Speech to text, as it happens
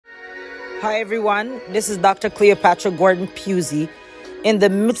Hi everyone, this is Dr. Cleopatra Gordon-Pusey. In the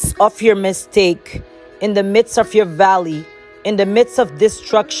midst of your mistake, in the midst of your valley, in the midst of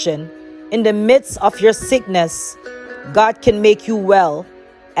destruction, in the midst of your sickness, God can make you well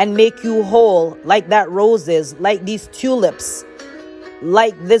and make you whole like that roses, like these tulips,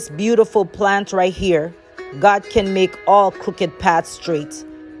 like this beautiful plant right here. God can make all crooked paths straight.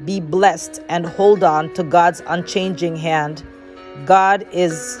 Be blessed and hold on to God's unchanging hand. God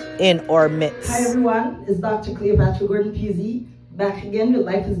is in our midst. Hi everyone, it's Dr. Cleopatra Gordon-Pusey back again with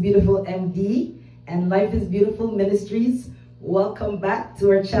Life is Beautiful MD and Life is Beautiful Ministries. Welcome back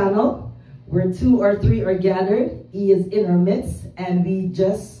to our channel. Where 2 or 3 are gathered, He is in our midst, and we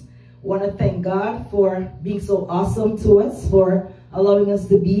just want to thank God for being so awesome to us, for allowing us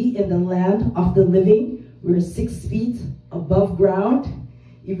to be in the land of the living. We're 6 feet above ground.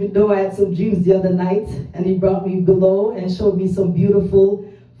 Even though I had some dreams the other night, and He brought me below and showed me some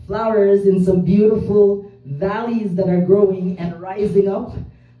beautiful flowers and some beautiful valleys that are growing and rising up.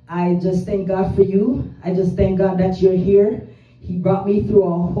 I just thank God for you. I just thank God that you're here. He brought me through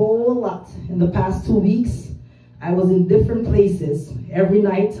a whole lot in the past 2 weeks. I was in different places. Every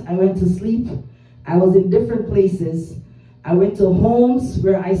night I went to sleep, I was in different places. I went to homes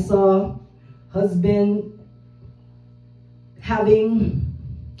where I saw husband having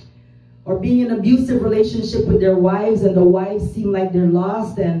or being in an abusive relationship with their wives, and the wives seem like they're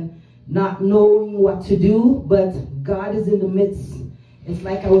lost and not knowing what to do, but God is in the midst. It's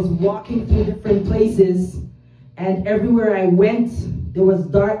like I was walking through different places, and everywhere I went, there was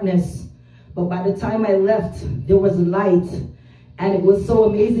darkness. But by the time I left, there was light. And it was so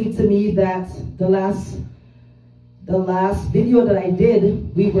amazing to me that the last video that I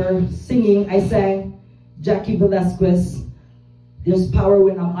did, we were singing, I sang Jackie Velasquez, "There's power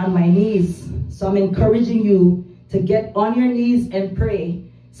when I'm on my knees." So I'm encouraging you to get on your knees and pray.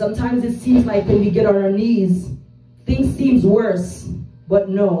 Sometimes it seems like when we get on our knees, things seem worse,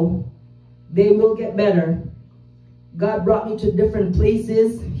 but no, they will get better. God brought me to different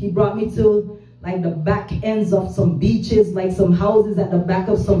places. He brought me to like the back ends of some beaches, like some houses at the back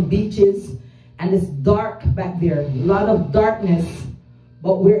of some beaches, and it's dark back there, a lot of darkness.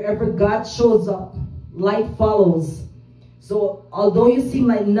 But wherever God shows up, light follows. So although you seem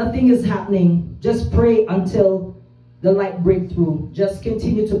like nothing is happening, just pray until the light breaks through. Just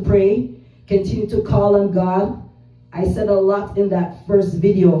continue to pray, continue to call on God. I said a lot in that first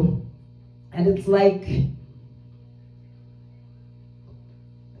video, and it's like,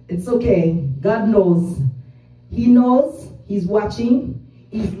 it's okay. God knows. He knows. He's watching.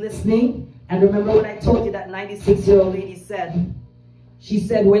 He's listening. And remember when I told you that 96-year-old lady said, she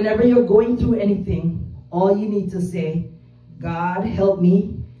said, whenever you're going through anything, all you need to say, God help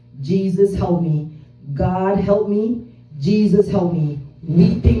me, Jesus help me. God help me, Jesus help me.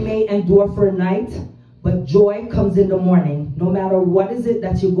 Weeping may endure for a night, but joy comes in the morning. No matter what is it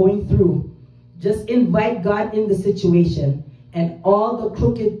that you're going through, just invite God in the situation, and all the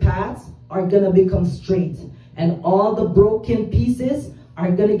crooked paths are going to become straight, and all the broken pieces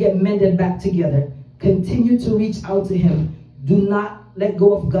are going to get mended back together. Continue to reach out to Him. Do not let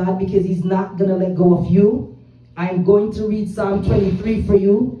go of God, because He's not going to let go of you. I'm going to read Psalm 23 for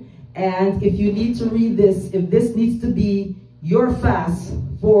you, and if you need to read this, if this needs to be your fast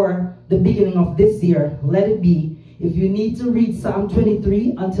for the beginning of this year, let it be. If you need to read Psalm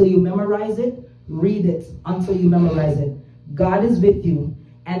 23 until you memorize it, read it until you memorize it. God is with you,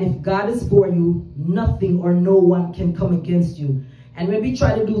 and if God is for you, nothing or no one can come against you. And when we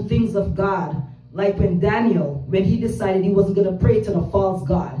try to do things of God, like when Daniel, when he decided he wasn't going to pray to the false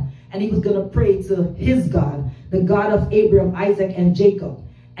god, and he was going to pray to his God, the God of Abraham, Isaac, and Jacob,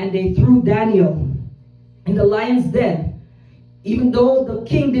 and they threw Daniel in the lion's den. Even though the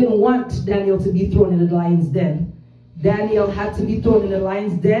king didn't want Daniel to be thrown in the lion's den, Daniel had to be thrown in the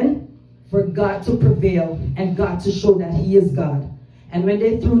lion's den for God to prevail and God to show that He is God. And when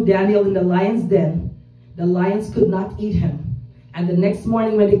they threw Daniel in the lion's den, the lions could not eat him. And the next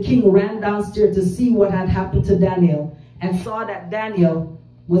morning when the king ran downstairs to see what had happened to Daniel and saw that Daniel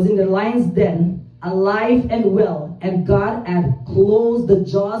was in the lion's den, alive and well, and God had closed the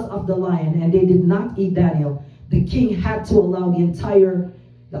jaws of the lion, and they did not eat Daniel, the king had to allow his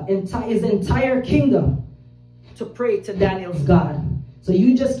entire kingdom to pray to Daniel's God. So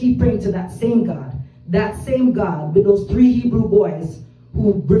you just keep praying to that same God with those 3 Hebrew boys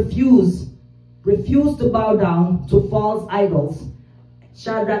who refused to bow down to false idols,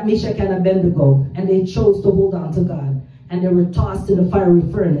 Shadrach, Meshach, and Abednego, and they chose to hold on to God. And they were tossed in the fiery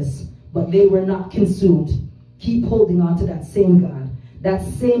furnace, but they were not consumed. Keep holding on to that same God. That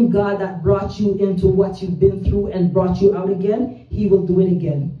same God that brought you into what you've been through and brought you out again, He will do it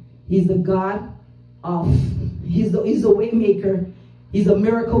again. He's the God of, he's a way maker. He's a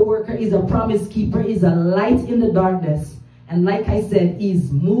miracle worker. He's a promise keeper. He's a light in the darkness. And like I said,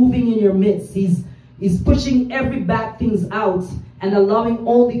 he's moving in your midst. He's pushing every bad things out and allowing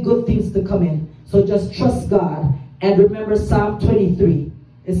only good things to come in. So just trust God. And remember Psalm 23.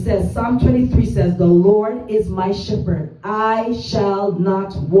 It says, Psalm 23 says, the Lord is my shepherd. I shall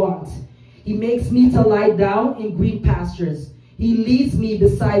not want. He makes me to lie down in green pastures. He leads me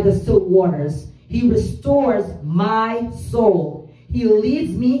beside the still waters. He restores my soul. He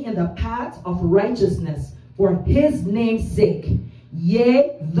leads me in the path of righteousness for his name's sake.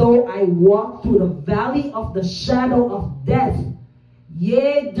 Yea, though I walk through the valley of the shadow of death.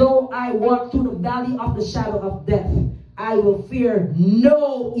 Yea, though I walk through the valley of the shadow of death, I will fear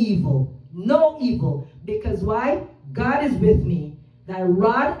no evil. No evil. Because why? God is with me. Thy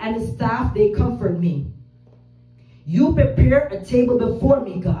rod and his staff, they comfort me. You prepare a table before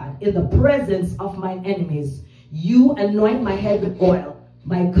me, God, in the presence of mine enemies. You anoint my head with oil.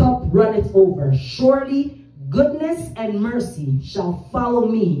 My cup runneth over. Surely goodness and mercy shall follow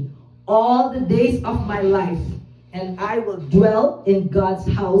me all the days of my life, and I will dwell in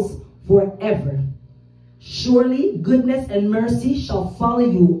God's house forever. Surely goodness and mercy shall follow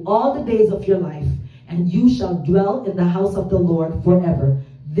you all the days of your life, and you shall dwell in the house of the Lord forever.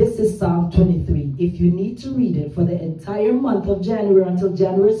 This is Psalm 23. If you need to read it for the entire month of January until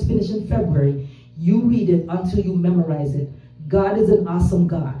January is finished in February, you read it until you memorize it. God is an awesome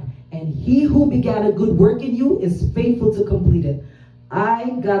God, and he who began a good work in you is faithful to complete it. I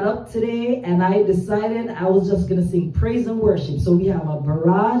got up today and I decided I was just going to sing praise and worship. So we have a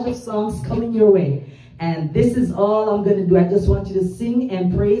barrage of songs coming your way. And this is all I'm going to do. I just want you to sing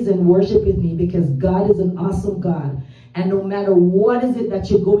and praise and worship with me, because God is an awesome God. And no matter what is it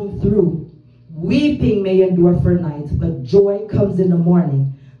that you're going through, weeping may endure for a night, but joy comes in the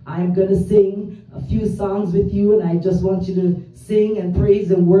morning. I'm going to sing a few songs with you, and I just want you to sing and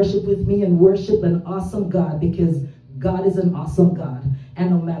praise and worship with me and worship an awesome God, because God is an awesome God. And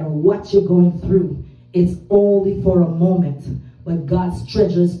no matter what you're going through, it's only for a moment, but God's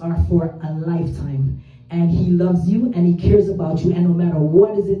treasures are for a lifetime. And he loves you and he cares about you. And no matter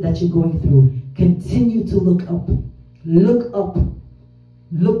what is it that you're going through, continue to look up. Look up.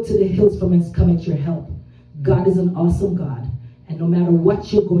 Look to the hills from whence cometh your help. God is an awesome God. And no matter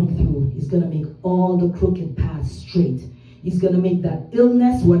what you're going through, he's going to make all the crooked paths straight. He's going to make that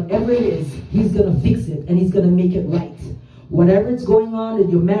illness, whatever it is, he's going to fix it and he's going to make it right. Whatever is going on in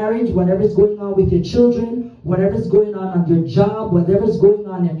your marriage, whatever is going on with your children, whatever is going on your job, whatever is going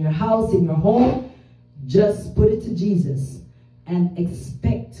on in your house, in your home, just put it to Jesus and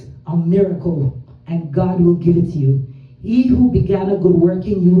expect a miracle, and God will give it to you. He who began a good work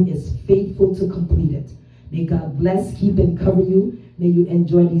in you is faithful to complete it. May God bless, keep, and cover you. May you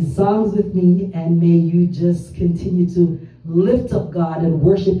enjoy these songs with me, and may you just continue to lift up God and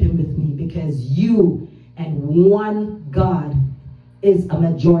worship him with me, because you and one God is a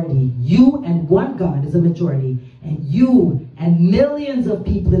majority. You and one God is a majority, and you and millions of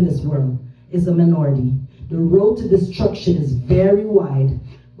people in this world is a minority. The road to destruction is very wide,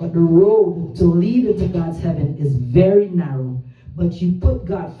 but the road to lead into God's heaven is very narrow. But you put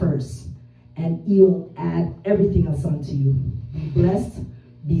God first, and he will add everything else unto you. Be blessed,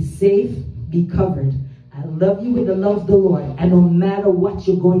 be safe, be covered. I love you with the love of the Lord, and no matter what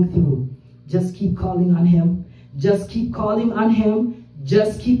you're going through, just keep calling on him. Just keep calling on him.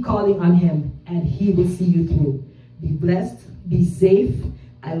 Just keep calling on him, and he will see you through. Be blessed, be safe.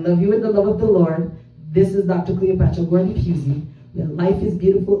 I love you with the love of the Lord. This is Dr. Cleopatra Gordon-Pusey with Life is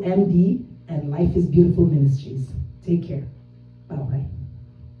Beautiful MD and Life is Beautiful Ministries. Take care. Bye-bye.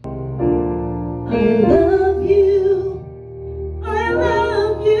 I love you. I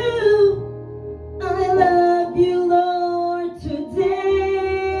love you. I love you, Lord, today,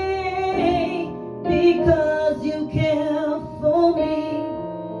 because you care for me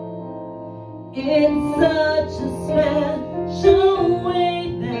in such a special way.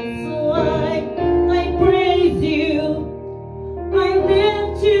 That's why I praise you. I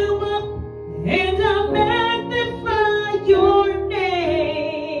lift you up and I magnify your name.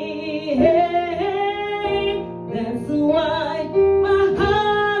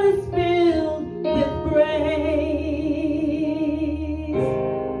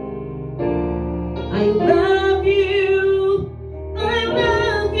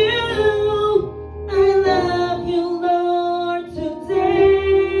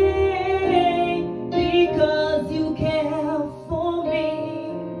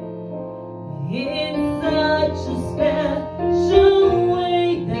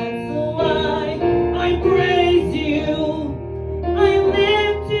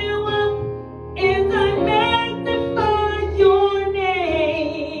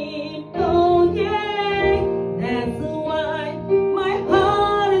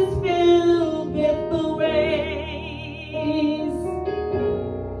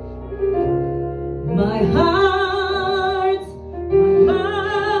 My heart, my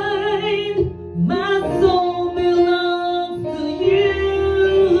mind, my soul belongs to you.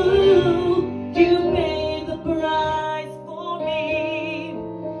 You paid the price for me.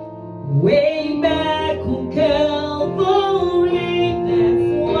 Way back on Calvary,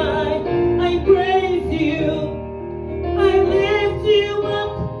 that's why I praise you. I lift you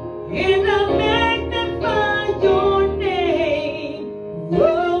up and I magnify your name.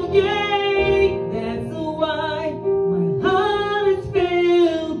 Oh yay, that's why my heart is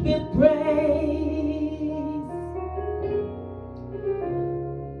filled with praise.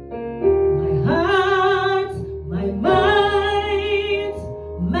 My heart, my mind,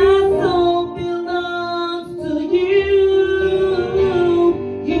 my soul belongs to you.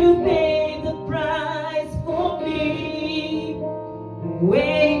 You paid the price for me.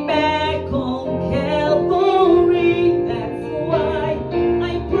 Way back on Calvary, that's why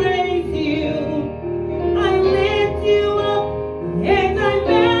I praise you. I lift you up and I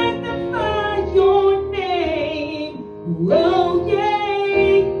magnify your name. Oh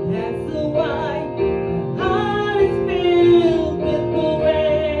yay, that's why my heart is filled with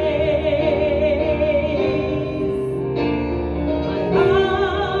praise. My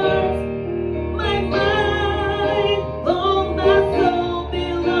heart, my mind, oh my soul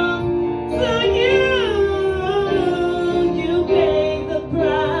belongs to you. You paid the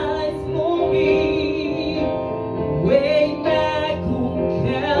price for me. Way back on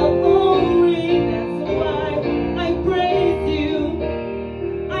Calvary, that's why I praise you.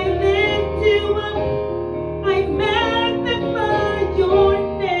 I lift you up, I magnify your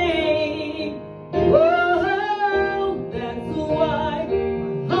name. Whoa, that's why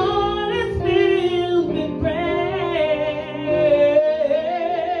my heart is filled with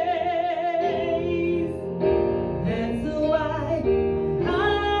praise. That's why my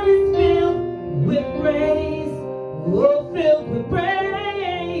heart is filled with praise. Oh, filled with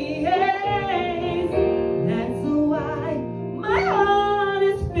praise. That's why my heart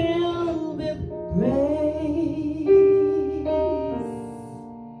is filled with praise.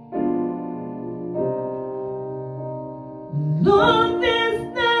 Lord, there's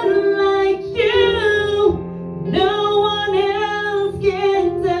none like you. No one else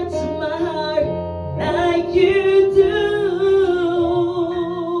can touch my heart like you do.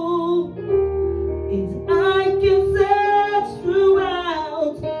 And I can search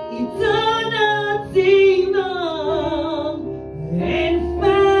throughout eternity long and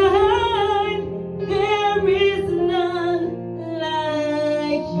find there is none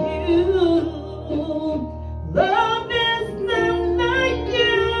like you. Lord, there's none like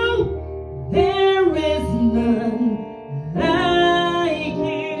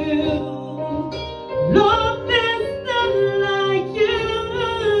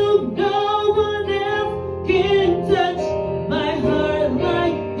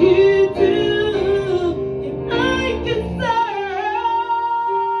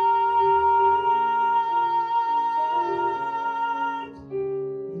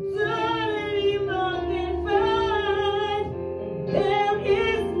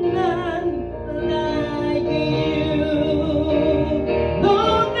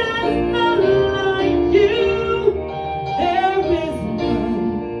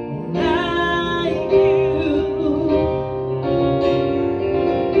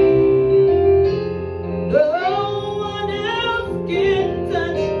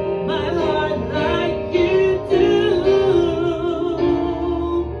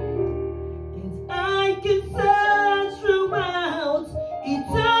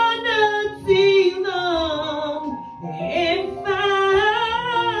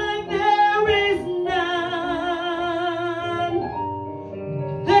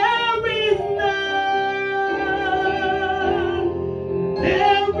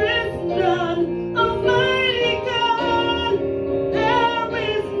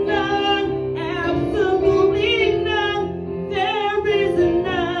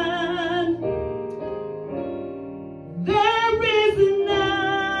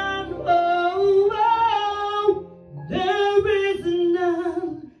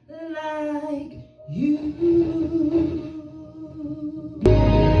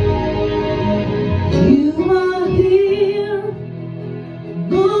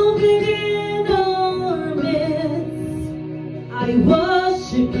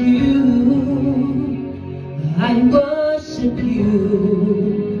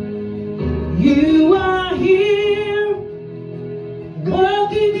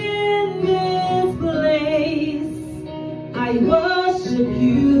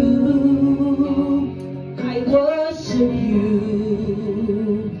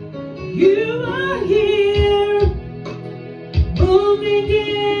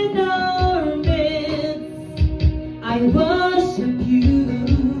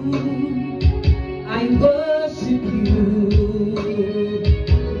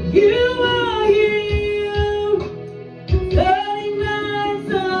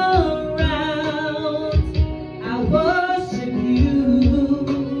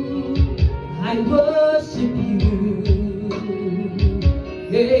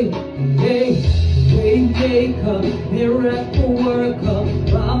Hey, hey, waymaker, miracle worker,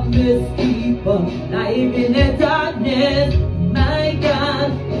 promise keeper, light in the darkness. My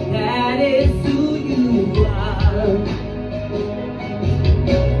God, that is who you are.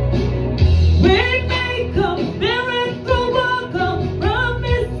 Waymaker, miracle worker,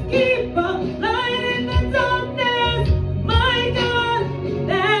 promise keeper, light in the darkness. My God,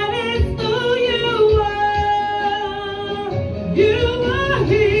 that is who you are. You are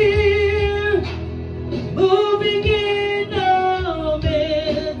here, moving in our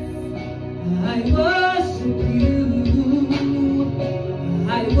midst. I worship you.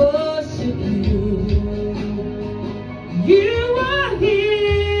 I worship you. You are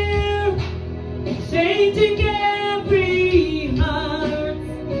here, changing every heart.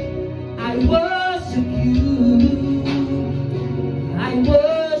 I worship you. I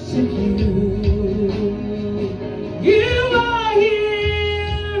worship you. You are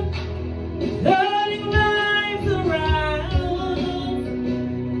here, turning lives around.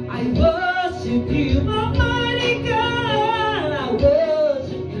 I worship you, Almighty God. I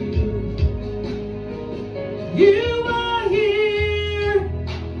worship you. You are here,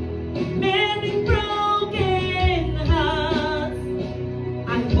 mending broken hearts.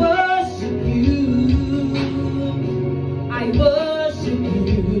 I worship you. I worship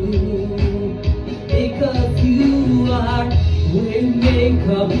you. Because you are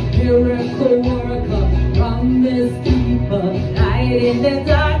waymaker, miracle worker, promise keeper, light in the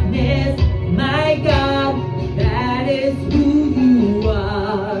darkness. My God, that is who you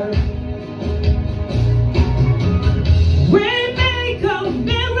are. Waymaker,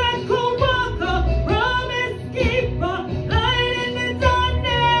 miracle worker, promise keeper, light in the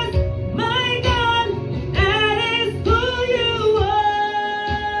darkness. My God, that is who you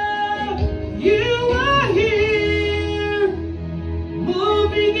are. You are here,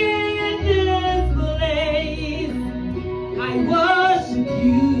 moving in this place. I worship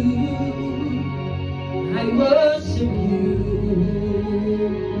you. I worship you.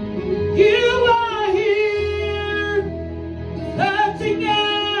 You are here, touching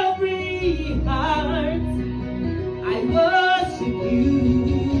every heart. I worship you.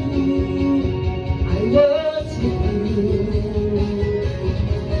 I worship you.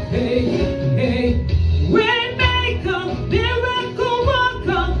 Hey, hey, waymaker, miracle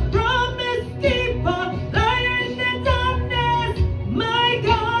worker, promise keeper, light in the darkness. My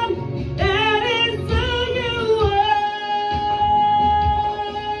God, that is who you are.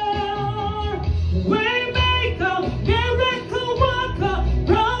 Waymaker, miracle worker,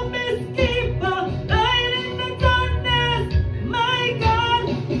 promise keeper, light in the darkness. My God,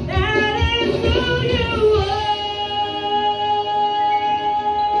 that is who you are.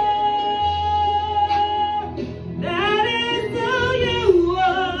 That is who you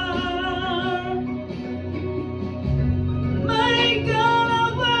are. My God, I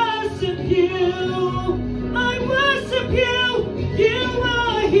worship you. I worship you. You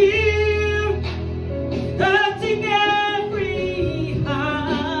are here, touching every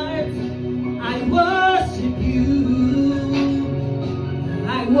heart. I worship you.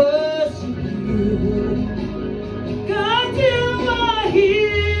 I worship you. God, you are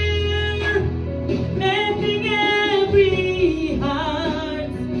here, mending every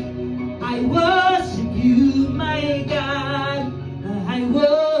heart. I worship you, my God. I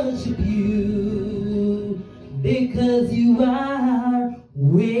worship you because you are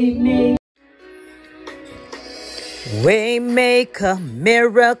waymaker. Waymaker,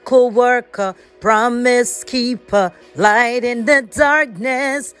 miracle worker, promise keeper, light in the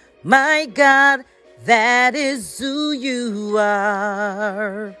darkness. My God, that is who you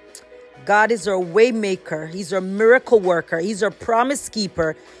are. God is our waymaker. He's our miracle worker. He's our promise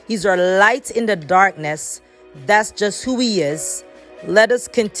keeper. He's our light in the darkness. That's just who he is. Let us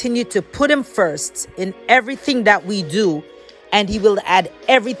continue to put him first in everything that we do, and he will add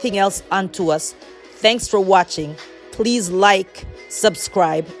everything else unto us. Thanks for watching. Please like,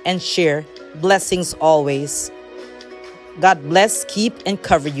 subscribe, and share. Blessings always. God bless, keep, and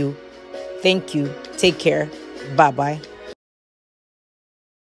cover you. Thank you. Take care. Bye-bye.